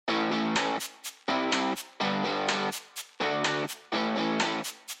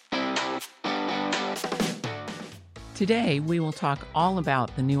Today, we will talk all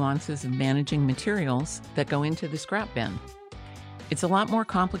about the nuances of managing materials that go into the scrap bin. It's a lot more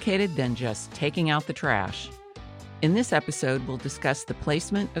complicated than just taking out the trash. In this episode, we'll discuss the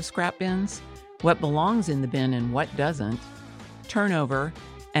placement of scrap bins, what belongs in the bin and what doesn't, turnover,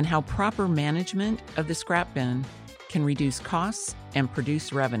 and how proper management of the scrap bin can reduce costs and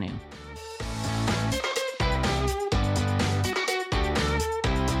produce revenue.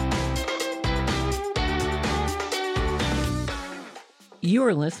 You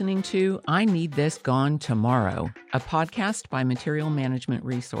are listening to I Need This Gone Tomorrow, a podcast by Material Management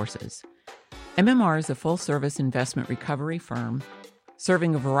Resources. MMR is a full-service investment recovery firm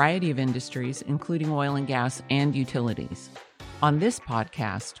serving a variety of industries, including oil and gas and utilities. On this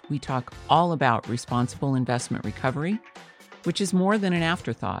podcast, we talk all about responsible investment recovery, which is more than an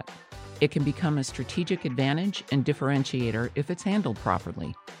afterthought. It can become a strategic advantage and differentiator if it's handled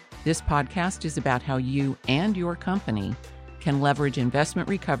properly. This podcast is about how you and your company can leverage investment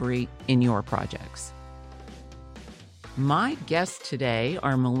recovery in your projects. My guests today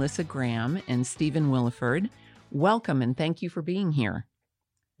are Melissa Graham and Stephen Williford. Welcome and thank you for being here.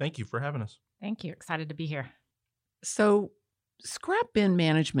 Thank you for having us. Thank you. Excited to be here. So, scrap bin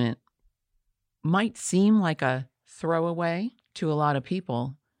management might seem like a throwaway to a lot of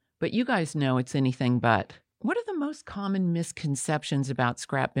people, but you guys know it's anything but. What are the most common misconceptions about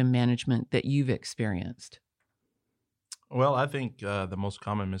scrap bin management that you've experienced? Well, I think the most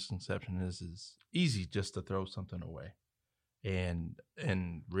common misconception is easy just to throw something away. And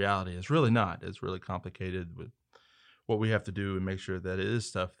in reality, it's really not. It's really complicated with what we have to do and make sure that it is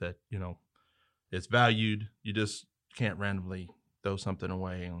stuff that, it's valued. You just can't randomly throw something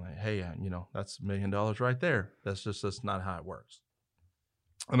away and like, hey, that's $1 million right there. That's not how it works.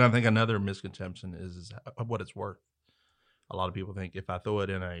 And I think another misconception is what it's worth. A lot of people think if I throw it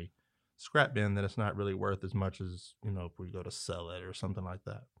in a scrap bin that it's not really worth as much as, if we go to sell it or something like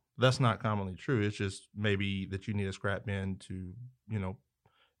that. That's not commonly true. It's just maybe that you need a scrap bin to,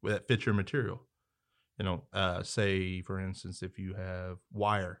 that fits your material. Say, for instance, if you have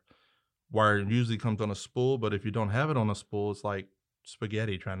wire usually comes on a spool, but if you don't have it on a spool, it's like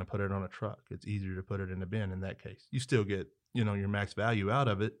spaghetti trying to put it on a truck. It's easier to put it in a bin in that case. You still get, your max value out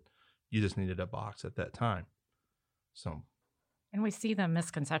of it. You just needed a box at that time. So. And we see the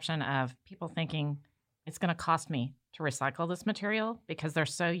misconception of people thinking it's going to cost me to recycle this material because they're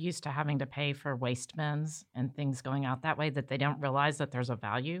so used to having to pay for waste bins and things going out that way that they don't realize that there's a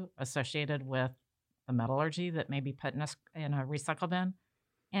value associated with the metallurgy that may be put in a recycle bin.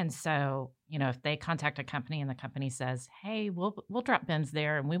 And so, if they contact a company and the company says, hey, we'll drop bins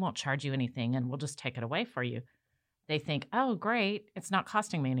there and we won't charge you anything and we'll just take it away for you. They think, oh, great, it's not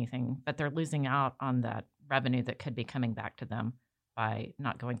costing me anything, but they're losing out on that revenue that could be coming back to them by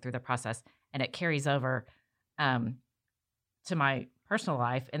not going through the process. And it carries over to my personal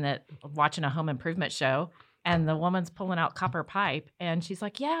life in that watching a home improvement show and the woman's pulling out copper pipe and she's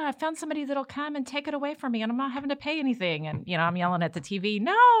like, yeah, I found somebody that'll come and take it away from me and I'm not having to pay anything. And, I'm yelling at the TV,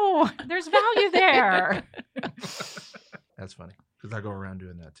 no, there's value there. That's funny because I go around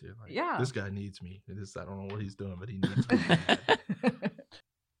doing that too. Like, yeah. This guy needs me. I don't know what he's doing, but he needs me.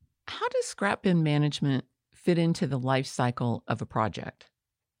 How does scrap bin management fit into the life cycle of a project?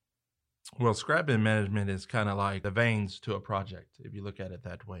 Well, scrap bin management is kind of like the veins to a project, if you look at it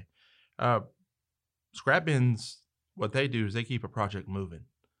that way. Scrap bins, what they do is they keep a project moving.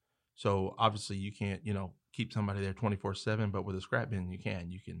 So obviously you can't, keep somebody there 24/7, but with a scrap bin you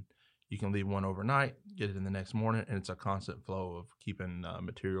can. You can leave one overnight, get it in the next morning, and it's a constant flow of keeping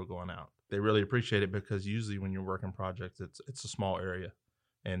material going out. They really appreciate it because usually when you're working projects, it's a small area,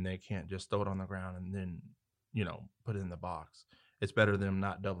 and they can't just throw it on the ground and then put it in the box. It's better than them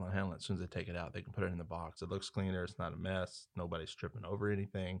not doubling handling. As soon as they take it out, they can put it in the box. It looks cleaner. It's not a mess. Nobody's tripping over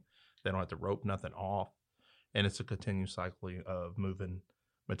anything. They don't have to rope nothing off. And it's a continuous cycle of moving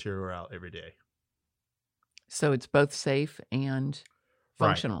material out every day. So it's both safe and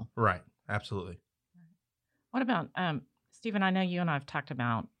functional. Right. Absolutely. What about, Stephen, I know you and I have talked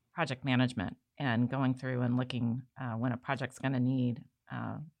about project management and going through and looking when a project's going to need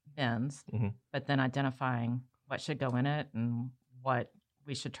bins, mm-hmm. but then identifying what should go in it and what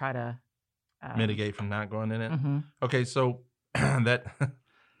we should try to mitigate from not going in it. Mm-hmm. Okay, so that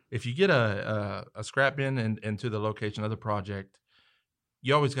if you get a scrap bin into the location of the project,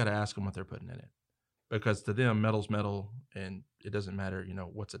 you always got to ask them what they're putting in it, because to them, metal's metal, and it doesn't matter,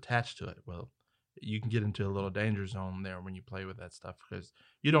 what's attached to it. Well, you can get into a little danger zone there when you play with that stuff because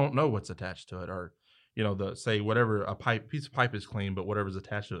you don't know what's attached to it, or whatever piece of pipe is clean, but whatever's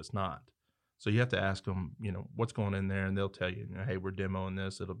attached to it's not. So you have to ask them, what's going in there, and they'll tell you, hey, we're demoing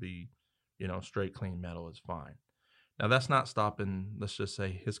this. It'll be, straight clean metal is fine. Now, that's not stopping, let's just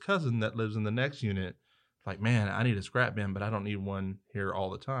say, his cousin that lives in the next unit. Like, man, I need a scrap bin, but I don't need one here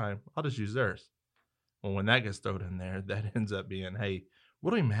all the time. I'll just use theirs. Well, when that gets thrown in there, that ends up being, hey, we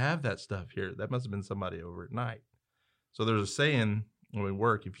don't even have that stuff here. That must have been somebody over at night. So there's a saying when we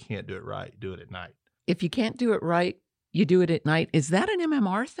work, if you can't do it right, do it at night. If you can't do it right, you do it at night. Is that an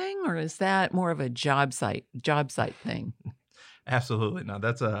MMR thing, or is that more of a job site thing? Absolutely not.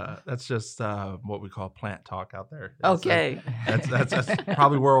 That's just what we call plant talk out there. Okay. That's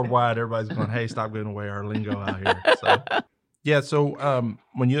probably worldwide. Everybody's going, hey, stop giving away our lingo out here. So, yeah. So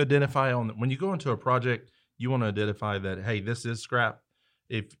when you identify when you go into a project, you want to identify that, hey, this is scrap.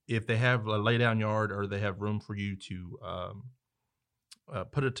 If they have a lay down yard or they have room for you to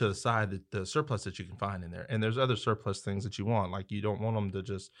put it to the side, the surplus that you can find in there. And there's other surplus things that you want. Like you don't want them to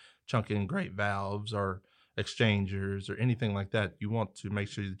just chunk in grate valves or exchangers or anything like that. You want to make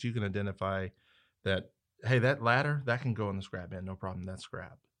sure that you can identify that, hey, that ladder, that can go in the scrap bin. No problem. That's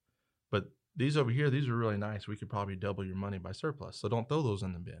scrap. But these over here, these are really nice. We could probably double your money by surplus. So don't throw those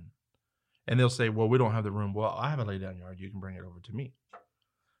in the bin. And they'll say, well, we don't have the room. Well, I have a lay down yard. You can bring it over to me.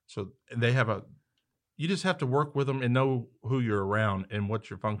 So they have you just have to work with them and know who you're around and what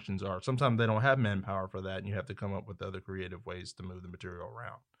your functions are. Sometimes they don't have manpower for that, and you have to come up with other creative ways to move the material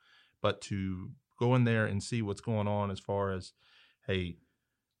around. But to go in there and see what's going on as far as, hey,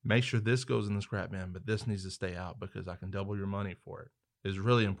 make sure this goes in the scrap bin, but this needs to stay out because I can double your money for it, is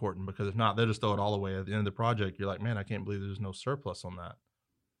really important. Because if not, they'll just throw it all away at the end of the project. You're like, man, I can't believe there's no surplus on that.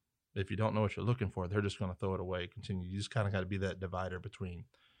 If you don't know what you're looking for, they're just going to throw it away, continue. You just kind of got to be that divider between,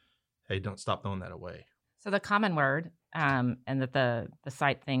 hey, don't stop throwing that away. So the common word, and that the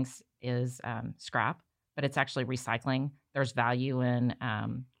site thinks is scrap, but it's actually recycling. There's value in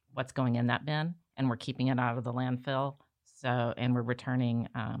what's going in that bin, and we're keeping it out of the landfill. So, and we're returning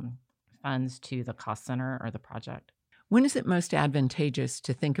funds to the cost center or the project. When is it most advantageous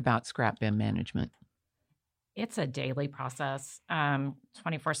to think about scrap bin management? It's a daily process,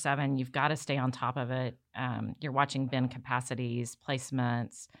 24/7. You've got to stay on top of it. You're watching bin capacities,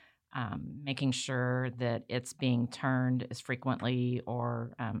 placements, making sure that it's being turned as frequently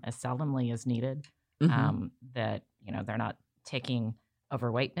or as seldomly as needed. Mm-hmm. That they're not taking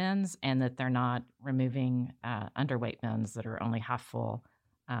overweight bins, and that they're not removing underweight bins that are only half full.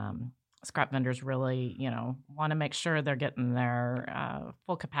 Scrap vendors really, want to make sure they're getting their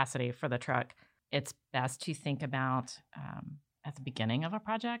full capacity for the truck. It's best to think about at the beginning of a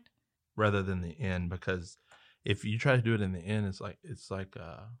project rather than the end, because if you try to do it in the end, it's like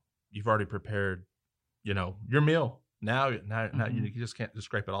you've already prepared, your meal. Now you just can't just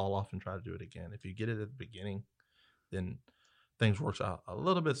scrape it all off and try to do it again. If you get it at the beginning, then things works out a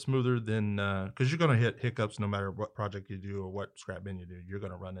little bit smoother than because you're going to hit hiccups no matter what project you do or what scrap bin you do. You're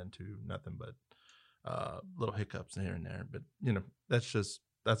going to run into nothing but little hiccups here and there. But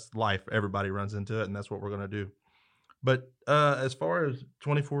that's life. Everybody runs into it, and that's what we're going to do. But as far as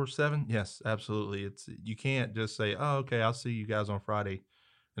 24/7, yes, absolutely. You can't just say, oh, okay, I'll see you guys on Friday,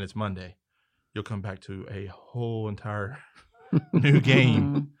 and it's Monday. You'll come back to a whole entire new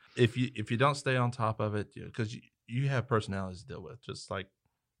game if you don't stay on top of it, because you have personalities to deal with, just like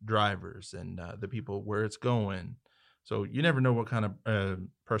drivers and the people where it's going. So you never know what kind of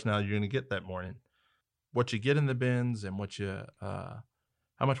personality you're going to get that morning. What you get in the bins and what you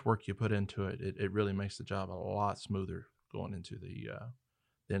how much work you put into it, it really makes the job a lot smoother going into the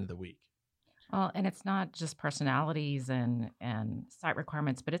end of the week. Well, and it's not just personalities and site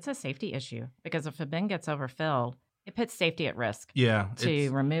requirements, but it's a safety issue, because if a bin gets overfilled, it puts safety at risk. Yeah, to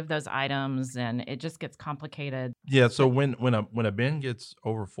remove those items, and it just gets complicated. Yeah, so when a bin gets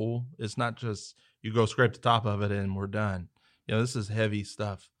over full, it's not just you go scrape the top of it and we're done. This is heavy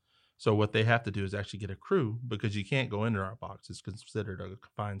stuff. So what they have to do is actually get a crew, because you can't go into our box. It's considered a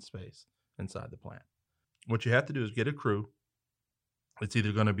confined space inside the plant. What you have to do is get a crew. It's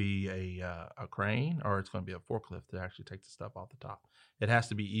either going to be a crane or it's going to be a forklift to actually take the stuff off the top. It has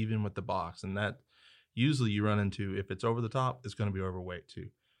to be even with the box, and that usually you run into, if it's over the top, it's going to be overweight too.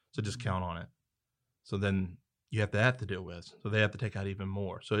 So just count on it. So then you have to deal with. So they have to take out even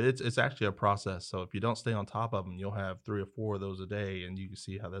more. So it's actually a process. So if you don't stay on top of them, you'll have 3 or 4 of those a day, and you can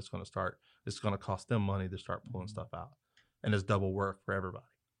see how that's going to start. It's going to cost them money to start pulling stuff out, and it's double work for everybody.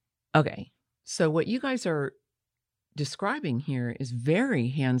 Okay. So what you guys are describing here is very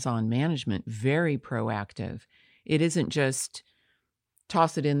hands-on management, very proactive. It isn't just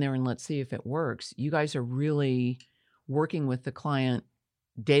toss it in there and let's see if it works. You guys are really working with the client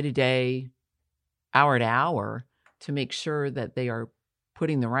day to day, hour to hour, to make sure that they are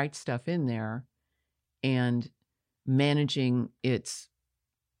putting the right stuff in there and managing its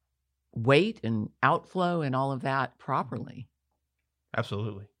weight and outflow and all of that properly.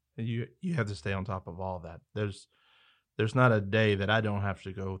 Absolutely. And you have to stay on top of all that. There's not a day that I don't have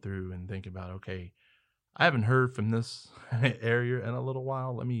to go through and think about, okay, I haven't heard from this area in a little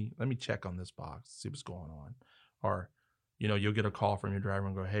while. Let me check on this box, see what's going on. Or, you'll get a call from your driver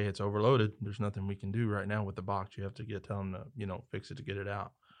and go, hey, it's overloaded. There's nothing we can do right now with the box. You have to tell them to, fix it to get it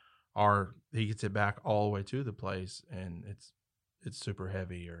out. Or he gets it back all the way to the place and it's super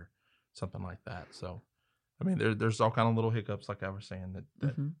heavy or something like that. So, I mean, there's all kind of little hiccups, like I was saying,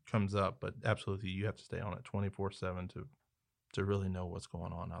 that comes up. But absolutely, you have to stay on it 24/7 to really know what's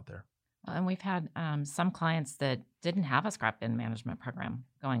going on out there. And we've had some clients that didn't have a scrap bin management program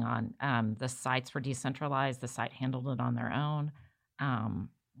going on. The sites were decentralized. The site handled it on their own.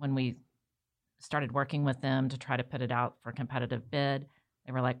 When we started working with them to try to put it out for competitive bid,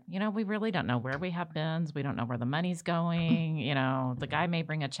 they were like, we really don't know where we have bins. We don't know where the money's going. The guy may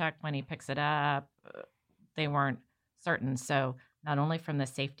bring a check when he picks it up. They weren't certain. So not only from the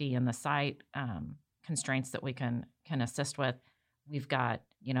safety and the site constraints that we can assist with, we've got,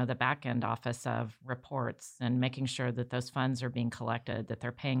 the back end office of reports and making sure that those funds are being collected, that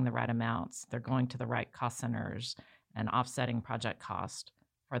they're paying the right amounts, they're going to the right cost centers and offsetting project cost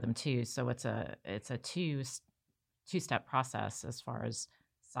for them too. So it's a two-step process as far as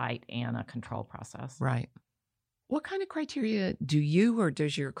site and a control process. Right. What kind of criteria do you or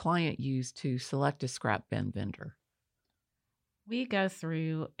does your client use to select a scrap bin vendor? We go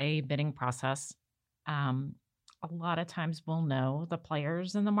through a bidding process. A lot of times we'll know the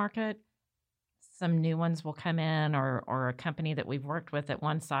players in the market. Some new ones will come in or a company that we've worked with at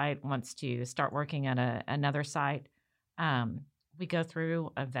one site wants to start working at another site. We go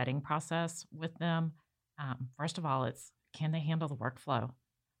through a vetting process with them. First of all, it's can they handle the workflow?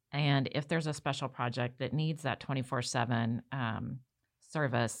 And if there's a special project that needs that 24/7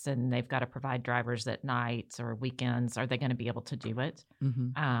 service and they've got to provide drivers at nights or weekends, are they going to be able to do it?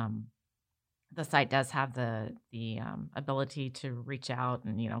 Mm-hmm. The site does have the ability to reach out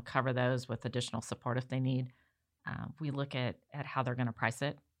and cover those with additional support if they need. We look at how they're going to price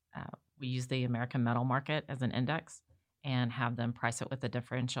it. We use the American Metal Market as an index and have them price it with a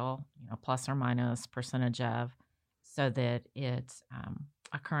differential, plus or minus percentage of, so that it's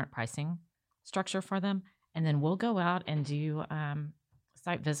a current pricing structure for them. And then we'll go out and do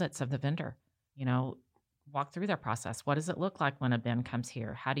site visits of the vendor, walk through their process. What does it look like when a bin comes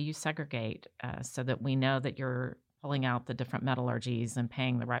here? How do you segregate so that we know that you're pulling out the different metallurgies and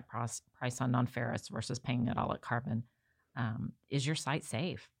paying the right price on non-ferrous versus paying it all at carbon? Is your site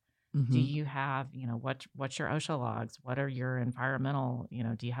safe? Mm-hmm. Do you have, what's your OSHA logs? What are your environmental,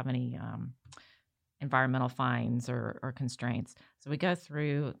 do you have any environmental fines or constraints? So we go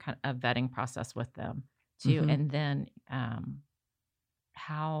through kind of a vetting process with them too. Mm-hmm. And then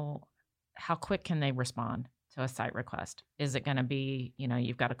how quick can they respond to a site request? Is it going to be,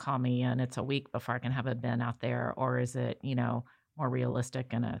 you've got to call me and it's a week before I can have a bin out there? Or is it, more realistic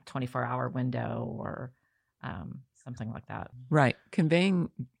in a 24-hour window or something like that? Right. Conveying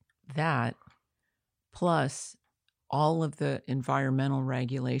that plus all of the environmental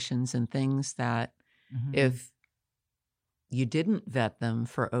regulations and things that if you didn't vet them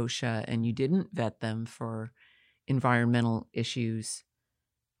for OSHA and you didn't vet them for environmental issues,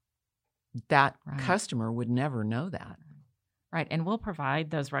 that customer would never know that. Right. And we'll provide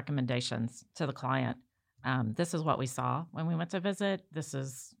those recommendations to the client. This is what we saw when we went to visit. This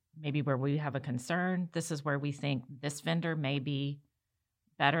is maybe where we have a concern. This is where we think this vendor may be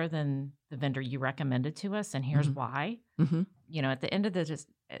better than the vendor you recommended to us. And here's why. Mm-hmm. At the end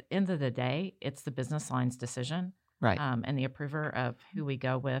of the day, it's the business line's decision. Right. And the approver of who we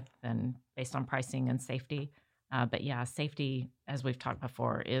go with and based on pricing and safety. But yeah, safety, as we've talked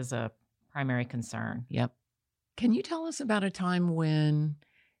before, is a primary concern. Yep. Can you tell us about a time when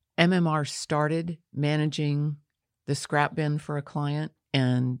MMR started managing the scrap bin for a client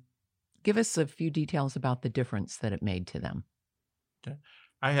and give us a few details about the difference that it made to them? Okay.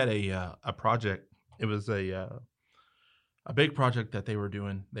 I had a project. It was a big project that they were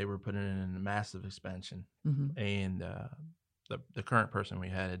doing. They were putting in a massive expansion. Mm-hmm. And the current person we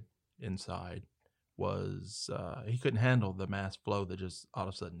had inside was he couldn't handle the mass flow that just all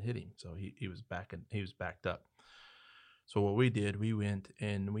of a sudden hit him. So he was backed up. So what we did, we went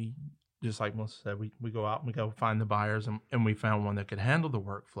and we, just like Melissa said, we go out and we go find the buyers and we found one that could handle the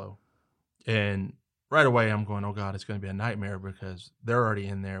workflow. And right away I'm going, oh God, it's going to be a nightmare because they're already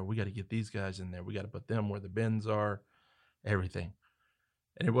in there. We got to get these guys in there. We got to put them where the bins are, everything.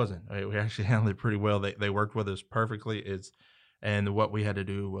 And it wasn't. We actually handled it pretty well. They worked with us perfectly. And what we had to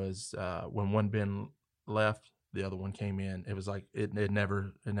do was when one bin left, the other one came in. It was like it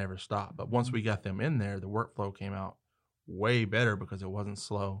never stopped. But once we got them in there, the workflow came out way better because it wasn't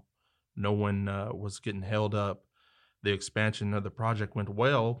slow. No one was getting held up. The expansion of the project went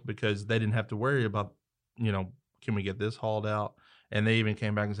well because they didn't have to worry about, can we get this hauled out? And they even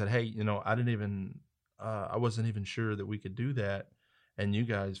came back and said, hey, I wasn't even sure that we could do that. And you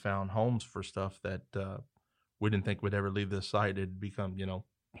guys found homes for stuff that we didn't think would ever leave this site. It'd become,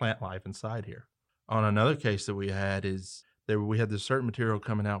 plant life inside here. On another case that we had we had this certain material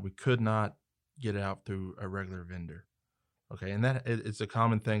coming out. We could not get it out through a regular vendor. Okay. And it's a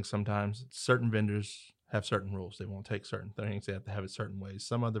common thing sometimes. Certain vendors have certain rules. They won't take certain things. They have to have it certain ways.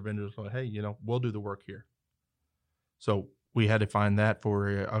 Some other vendors go, hey, we'll do the work here. So we had to find that for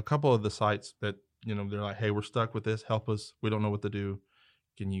a couple of the sites that, they're like, hey, we're stuck with this. Help us. We don't know what to do.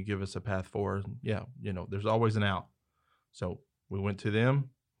 Can you give us a path forward? Yeah. there's always an out. So we went to them.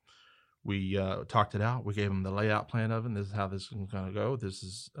 We talked it out. We gave them the layout plan of it. This is how this is going to go. This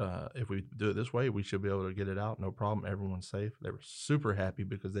is, if we do it this way, we should be able to get it out. No problem. Everyone's safe. They were super happy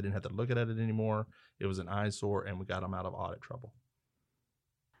because they didn't have to look at it anymore. It was an eyesore, and we got them out of audit trouble.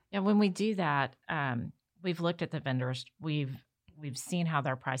 Yeah, when we do that, we've looked at the vendors. We've seen how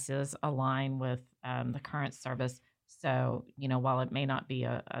their prices align with the current service. So, while it may not be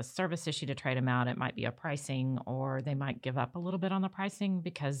a service issue to trade them out, it might be a pricing, or they might give up a little bit on the pricing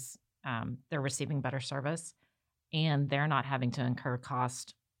because they're receiving better service and they're not having to incur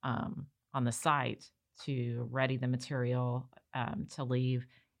cost on the site to ready the material to leave.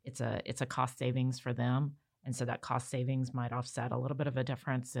 It's a cost savings for them. And so that cost savings might offset a little bit of a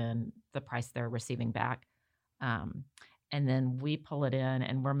difference in the price they're receiving back. And then we pull it in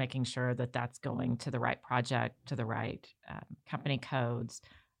and we're making sure that that's going to the right project, to the right company codes.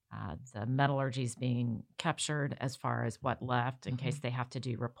 The metallurgy is being captured as far as what left in case they have to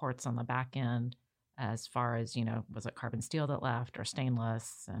do reports on the back end as far as, was it carbon steel that left or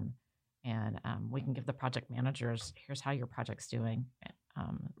stainless? And we can give the project managers, here's how your project's doing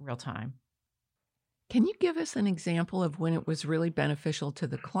real time. Can you give us an example of when it was really beneficial to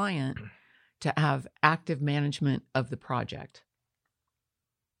the client to have active management of the project?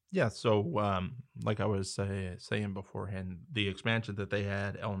 Yeah, so like I was saying beforehand, the expansion that they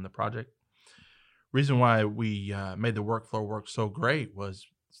had on the project, reason why we made the workflow work so great was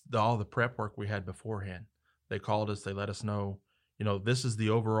all the prep work we had beforehand. They called us, they let us know, this is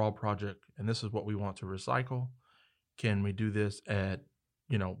the overall project and this is what we want to recycle. Can we do this at,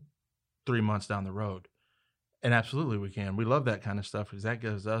 3 months down the road? And absolutely we can. We love that kind of stuff because that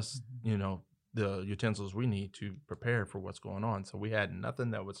gives us, the utensils we need to prepare for what's going on. So we had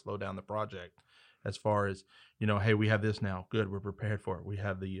nothing that would slow down the project as far as, hey, we have this now. Good. We're prepared for it. We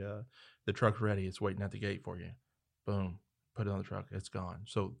have the truck ready. It's waiting at the gate for you. Boom. Put it on the truck. It's gone.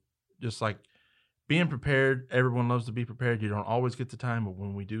 So just like being prepared, everyone loves to be prepared. You don't always get the time, but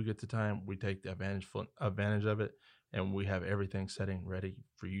when we do get the time, we take the advantage of it. And we have everything setting ready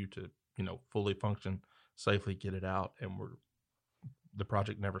for you to, fully function, safely get it out. And the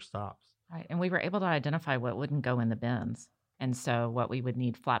project never stops. Right. And we were able to identify what wouldn't go in the bins. And so what we would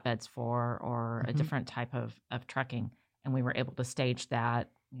need flatbeds for or a different type of trucking. And we were able to stage that,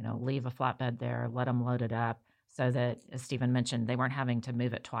 leave a flatbed there, let them load it up so that, as Stephen mentioned, they weren't having to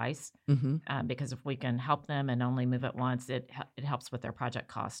move it twice. Because if we can help them and only move it once, it helps with their project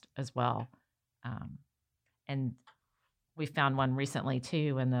cost as well. And we found one recently,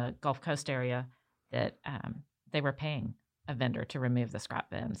 too, in the Gulf Coast area that they were paying a vendor to remove the scrap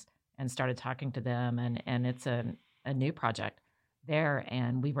bins. And started talking to them, and it's a new project there,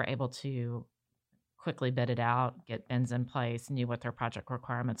 and we were able to quickly bid it out, get bins in place, knew what their project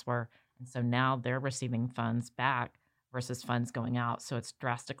requirements were, and so now they're receiving funds back versus funds going out, so it's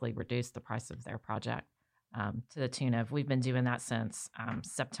drastically reduced the price of their project to the tune of, we've been doing that since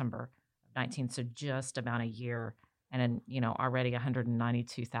September of 19, so just about a year, and then, already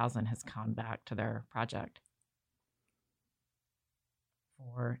 $192,000 has come back to their project.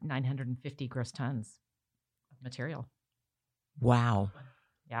 For 950 gross tons of material. Wow.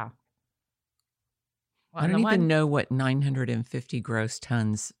 Yeah. Well, I don't even know what 950 gross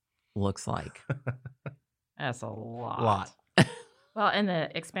tons looks like. That's a lot. Well, in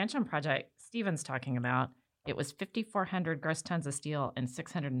the expansion project Stephen's talking about, it was 5,400 gross tons of steel and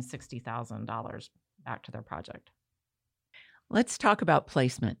 $660,000 back to their project. Let's talk about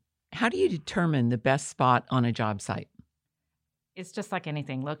placement. How do you determine the best spot on a job site? It's just like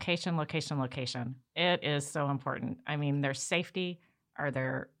anything, location, location, location. It is so important. I mean, there's safety. Are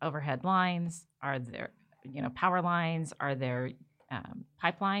there overhead lines? Are there, power lines? Are there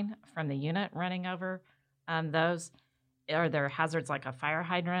pipeline from the unit running over those? Are there hazards like a fire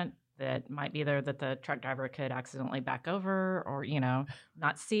hydrant that might be there that the truck driver could accidentally back over or,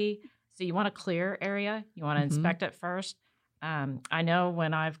 not see. So you want a clear area. You want to inspect it first. I know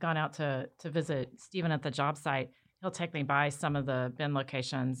when I've gone out to visit Stephen at the job site, he'll take me by some of the bin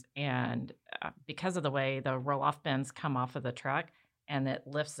locations. And because of the way the roll-off bins come off of the truck and it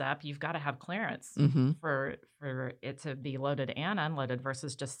lifts up, you've got to have clearance for it to be loaded and unloaded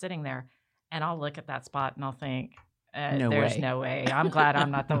versus just sitting there. And I'll look at that spot and I'll think, there's no way. I'm glad I'm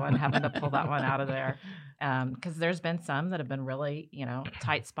not the one having to pull that one out of there. Because there's been some that have been really,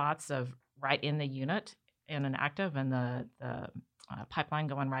 tight spots of right in the unit in an active and the pipeline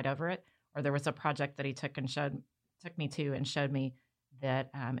going right over it. Or there was a project that he took me to and showed me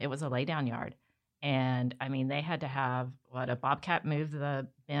that it was a laydown yard. And I mean, they had to have a bobcat move the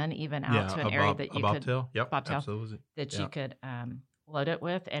bin even out to an area that you could bobtail. Yep, absolutely. That you could load it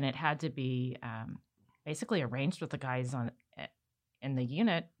with, and it had to be basically arranged with the guys in the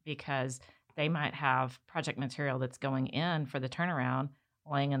unit because they might have project material that's going in for the turnaround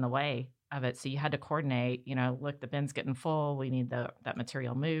laying in the way of it. So you had to coordinate. Look, the bin's getting full. We need that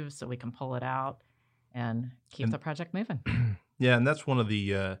material moved so we can pull it out and keep the project moving. Yeah, and that's one of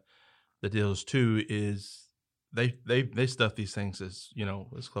the deals too. Is they stuff these things as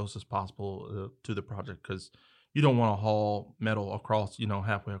close as possible to the project because you don't want to haul metal across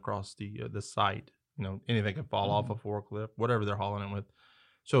halfway across the site. Anything can fall off a forklift, whatever they're hauling it with.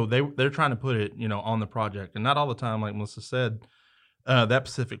 So they're trying to put it on the project, and not all the time. Like Melissa said, that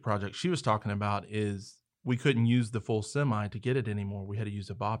Pacific project she was talking about is we couldn't use the full semi to get it anymore. We had to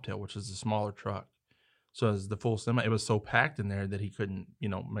use a bobtail, which is a smaller truck. So as the full semi, it was so packed in there that he couldn't,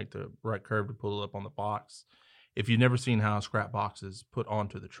 make the right curve to pull it up on the box. If you've never seen how a scrap box is put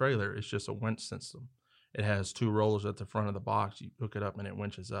onto the trailer, it's just a winch system. It has 2 rollers at the front of the box. You hook it up and it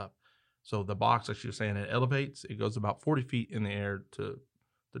winches up. So the box, like you were saying, it elevates. It goes about 40 feet in the air to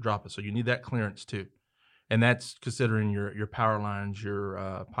drop it. So you need that clearance too. And that's considering your power lines,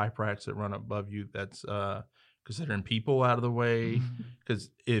 your pipe racks that run above you. That's considering people out of the way. Because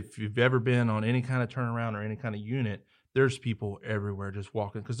if you've ever been on any kind of turnaround or any kind of unit, there's people everywhere just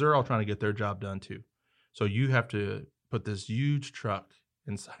walking because they're all trying to get their job done too. So you have to put this huge truck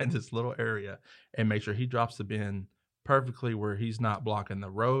inside this little area and make sure he drops the bin perfectly where he's not blocking the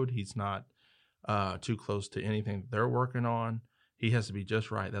road. He's not too close to anything they're working on. He has to be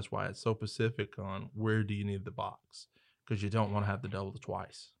just right. That's why it's so specific on where do you need the box because you don't want to have to double it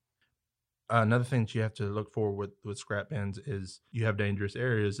twice. Another thing that you have to look for with scrap bins is you have dangerous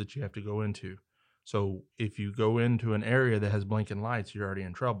areas that you have to go into. So if you go into an area that has blinking lights, you're already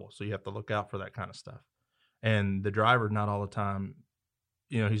in trouble. So you have to look out for that kind of stuff. And the driver, not all the time,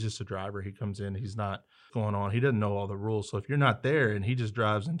 he's just a driver. He comes in, he's not going on. He doesn't know all the rules. So if you're not there and he just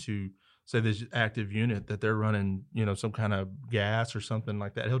drives into, say, this active unit that they're running, some kind of gas or something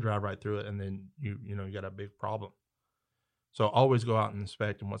like that, he'll drive right through it. And then you got a big problem. So always go out and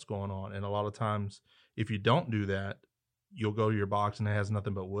inspect and what's going on. And a lot of times, if you don't do that, you'll go to your box and it has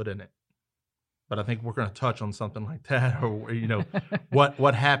nothing but wood in it. But I think we're going to touch on something like that, or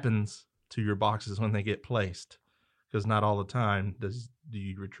what happens to your boxes when they get placed, because not all the time do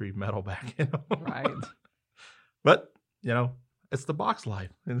you retrieve metal back. Right. But it's the box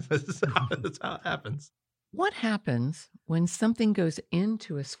life, and that's how it happens. What happens when something goes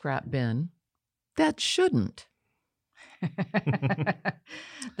into a scrap bin that shouldn't?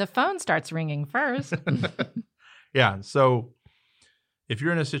 The phone starts ringing first. Yeah. So if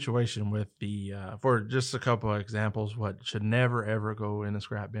you're in a situation with for just a couple of examples, what should never, ever go in a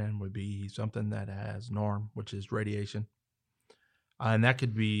scrap bin would be something that has norm, which is radiation. And that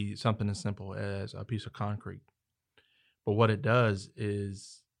could be something as simple as a piece of concrete. But what it does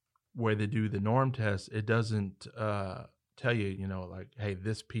is where they do the norm test, it doesn't tell you, like, hey,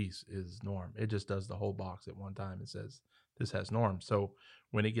 this piece is norm. It just does the whole box at one time. It says this has norm. So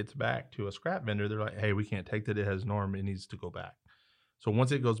when it gets back to a scrap vendor, they're like, hey, we can't take that. It has norm. It needs to go back. So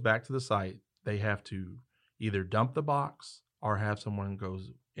once it goes back to the site, they have to either dump the box or have someone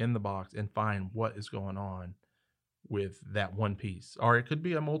goes in the box and find what is going on with that one piece. Or it could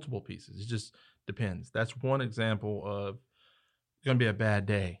be a multiple pieces. It just depends. That's one example of going to be a bad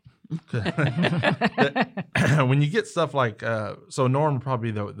day. When you get stuff like, so norm would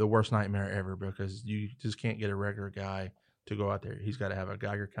probably be the worst nightmare ever because you just can't get a regular guy to go out there. He's got to have a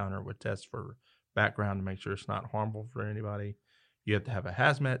Geiger counter with tests for background to make sure it's not harmful for anybody. You have to have a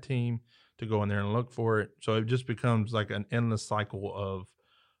hazmat team to go in there and look for it. So it just becomes like an endless cycle of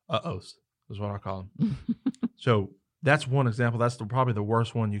uh-ohs is what I call them. So that's one example. That's probably the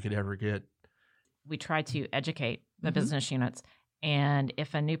worst one you could ever get. We try to educate the business units. And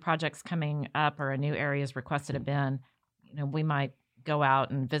if a new project's coming up or a new area is requested a bin, we might go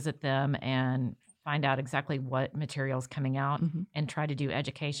out and visit them and find out exactly what material's coming out and try to do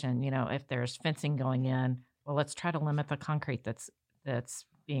education. If there's fencing going in, well, let's try to limit the concrete that's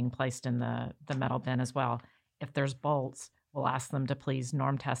being placed in the metal bin as well. If there's bolts, we'll ask them to please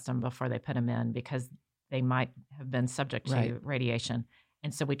norm test them before they put them in because they might have been subject to radiation.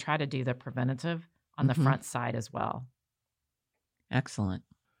 And so we try to do the preventative on the front side as well. Excellent.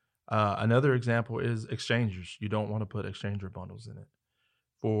 Another example is exchangers. You don't want to put exchanger bundles in it.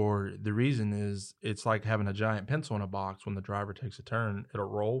 For the reason is it's like having a giant pencil in a box. When the driver takes a turn, it'll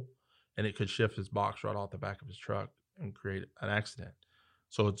roll and it could shift his box right off the back of his truck and create an accident.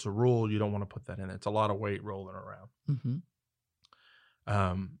 So it's a rule. You don't want to put that in. It's a lot of weight rolling around.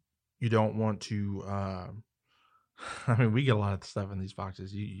 You don't want to, I mean, we get a lot of stuff in these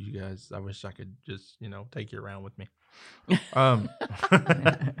boxes. You guys, I wish I could just, take you around with me.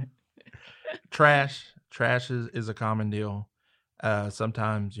 Trash is a common deal.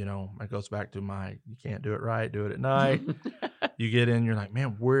 Sometimes, it goes back to you can't do it right, do it at night. You get in, you're like,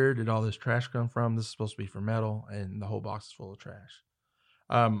 man, where did all this trash come from? This is supposed to be for metal, and the whole box is full of trash.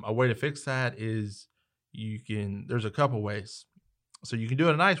 A way to fix that is there's a couple ways. So you can do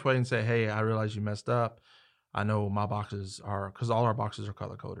it a nice way and say, hey, I realize you messed up. I know my boxes because all our boxes are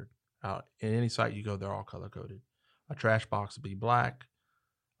color coded. In any site you go, they're all color coded. A trash box would be black.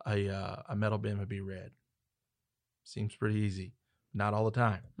 A metal bin would be red. Seems pretty easy. Not all the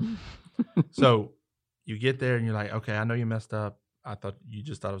time. So you get there and you're like, okay, I know you messed up. I thought you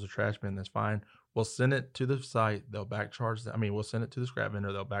just thought it was a trash bin. That's fine. We'll send it to the site. They'll back charge. We'll send it to the scrap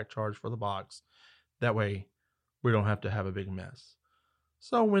vendor. They'll back charge for the box. That way we don't have to have a big mess.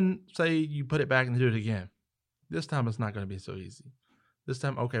 So when, say, you put it back and do it again, this time it's not going to be so easy. This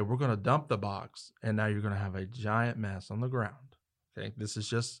time, okay, we're going to dump the box, and now you're going to have a giant mess on the ground. Okay, this is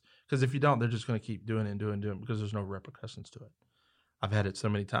just, because if you don't, they're just going to keep doing it and doing it because there's no repercussions to it. I've had it so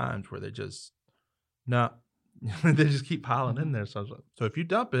many times where they just keep piling in there. So if you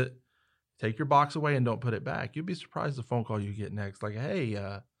dump it, take your box away and don't put it back. You'd be surprised the phone call you get next. Like, hey,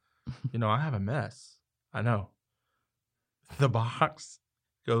 I have a mess. I know. The box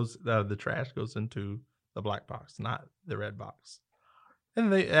the trash goes into the black box, not the red box.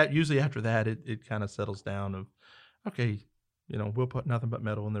 And usually after that, it kind of settles down of, okay, we'll put nothing but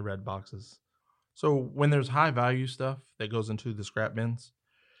metal in the red boxes. So when there's high value stuff that goes into the scrap bins,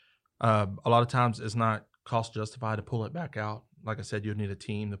 a lot of times it's not cost justified to pull it back out. Like I said, you'd need a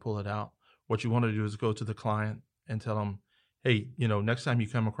team to pull it out. What you want to do is go to the client and tell them, hey, next time you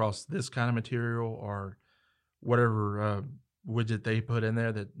come across this kind of material or whatever widget they put in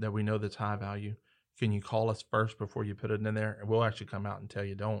there that we know that's high value, can you call us first before you put it in there? And we'll actually come out and tell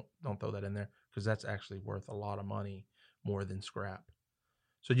you, don't throw that in there because that's actually worth a lot of money more than scrap.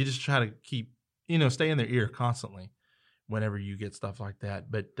 So you just try to keep, stay in their ear constantly whenever you get stuff like that.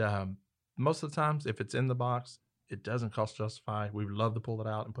 But most of the times, if it's in the box, it doesn't cost justify. We would love to pull it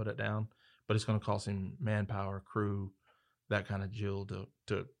out and put it down, but it's going to cost him manpower, crew, that kind of jill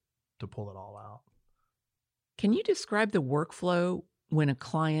to pull it all out. Can you describe the workflow when a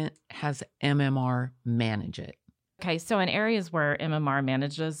client has MMR manage it? Okay, so in areas where MMR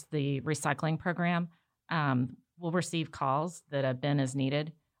manages the recycling program, we'll receive calls that a bin is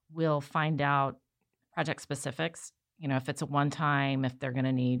needed. We'll find out project specifics. If it's a one-time, if they're going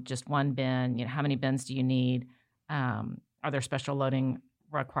to need just one bin, how many bins do you need? Are there special loading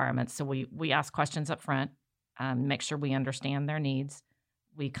requirements? So we ask questions up front, make sure we understand their needs.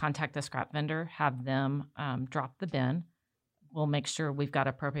 We contact the scrap vendor, have them drop the bin. We'll make sure we've got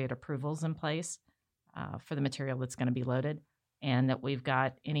appropriate approvals in place for the material that's going to be loaded, and that we've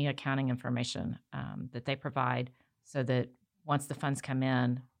got any accounting information that they provide so that once the funds come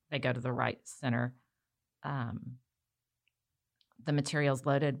in, they go to the right center. The material's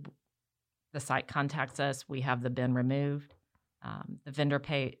loaded, the site contacts us, we have the bin removed. The vendor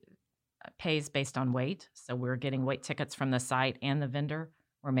pays based on weight, so we're getting weight tickets from the site and the vendor.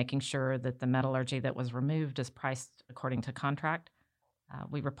 We're making sure that the metallurgy that was removed is priced according to contract.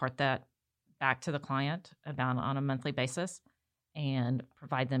 We report that back to the client on a monthly basis and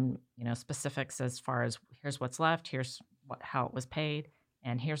provide them, specifics as far as here's what's left, here's how it was paid,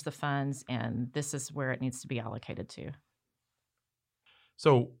 and here's the funds, and this is where it needs to be allocated to.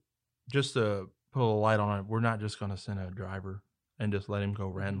 So just to put a light on it, we're not just going to send a driver and just let him go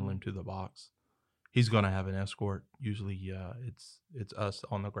randomly to the box. He's going to have an escort. Usually it's us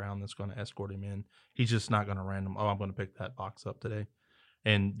on the ground that's going to escort him in. He's just not going to I'm going to pick that box up today.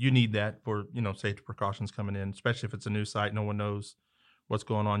 And you need that for, safety precautions coming in, especially if it's a new site, no one knows what's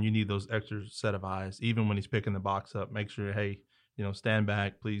going on. You need those extra set of eyes. Even when he's picking the box up, make sure, hey, stand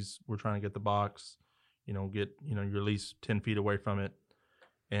back, please. We're trying to get the box. get, you're at least 10 feet away from it.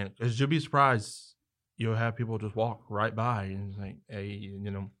 And because you'll be surprised, you'll have people just walk right by and it's like, hey,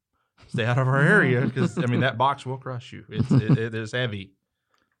 stay out of our area because, that box will crush you. It's heavy.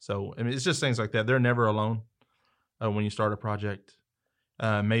 So, it's just things like that. They're never alone when you start a project.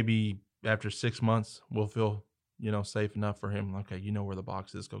 Maybe after 6 months, we'll feel, safe enough for him. Okay, where the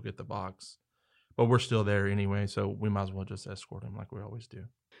box is, go get the box. But we're still there anyway, so we might as well just escort him like we always do.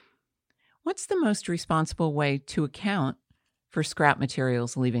 What's the most responsible way to account for scrap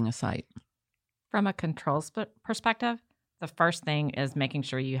materials leaving a site? From a controls perspective, the first thing is making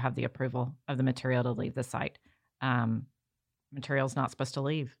sure you have the approval of the material to leave the site. Material's not supposed to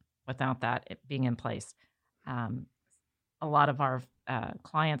leave without that being in place. A lot of our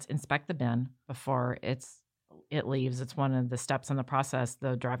clients inspect the bin before it leaves. It's one of the steps in the process.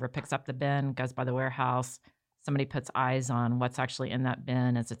 The driver picks up the bin, goes by the warehouse. Somebody puts eyes on what's actually in that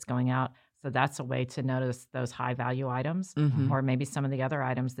bin as it's going out. So that's a way to notice those high value items or maybe some of the other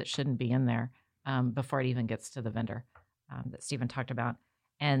items that shouldn't be in there before it even gets to the vendor that Stephen talked about.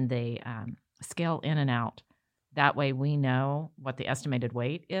 And they scale in and out. That way we know what the estimated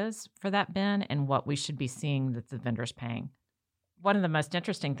weight is for that bin and what we should be seeing that the vendor's paying. One of the most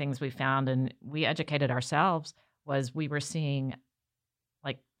interesting things we found, and we educated ourselves, was we were seeing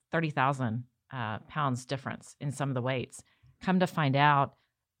like 30,000 pounds difference in some of the weights. Come to find out,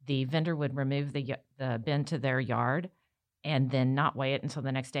 the vendor would remove the bin to their yard and then not weigh it until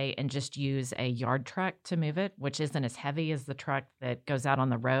the next day and just use a yard truck to move it, which isn't as heavy as the truck that goes out on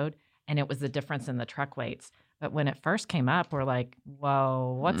the road. And it was the difference in the truck weights. But when it first came up, we're like,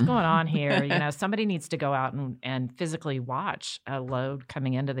 whoa, what's going on here? Somebody needs to go out and physically watch a load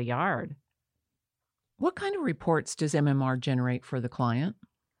coming into the yard. What kind of reports does MMR generate for the client?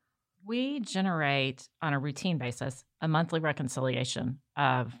 We generate on a routine basis a monthly reconciliation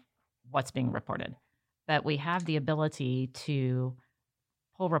of what's being reported. But we have the ability to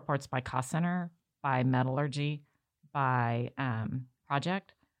pull reports by cost center, by metallurgy, by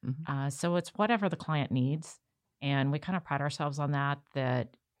project. So it's whatever the client needs. And we kind of pride ourselves on that,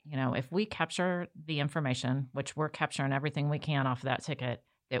 if we capture the information, which we're capturing everything we can off of that ticket,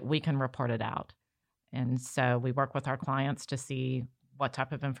 that we can report it out. And so we work with our clients to see what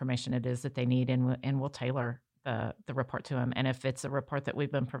type of information it is that they need, and we'll tailor the report to them. And if it's a report that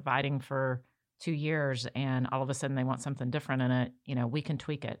we've been providing for 2 years and all of a sudden they want something different in it, we can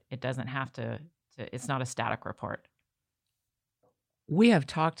tweak it. It doesn't have to it's not a static report. We have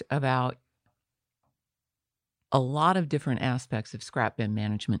talked about a lot of different aspects of scrap bin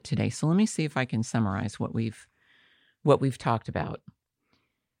management today. So let me see if I can summarize what we've talked about.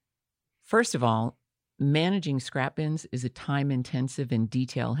 First of all, managing scrap bins is a time-intensive and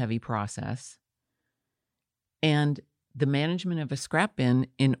detail-heavy process. And the management of a scrap bin,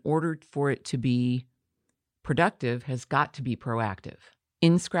 in order for it to be productive, has got to be proactive.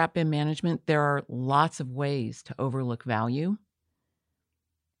 In scrap bin management, there are lots of ways to overlook value.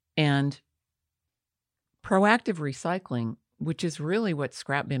 And proactive recycling, which is really what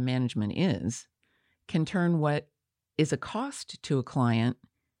scrap bin management is, can turn what is a cost to a client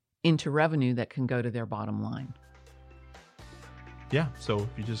into revenue that can go to their bottom line. Yeah, so if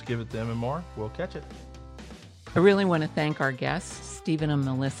you just give it to MMR, we'll catch it. I really want to thank our guests, Stephen and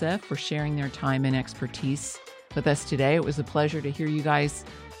Melissa, for sharing their time and expertise with us today. It was a pleasure to hear you guys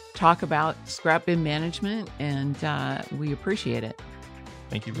talk about scrap bin management, and we appreciate it.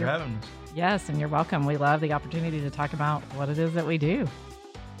 Thank you for having us. Yes, and you're welcome. We love the opportunity to talk about what it is that we do.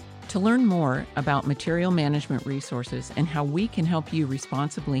 To learn more about material management resources and how we can help you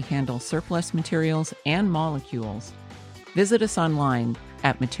responsibly handle surplus materials and molecules, visit us online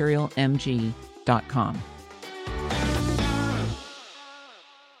at materialmg.com.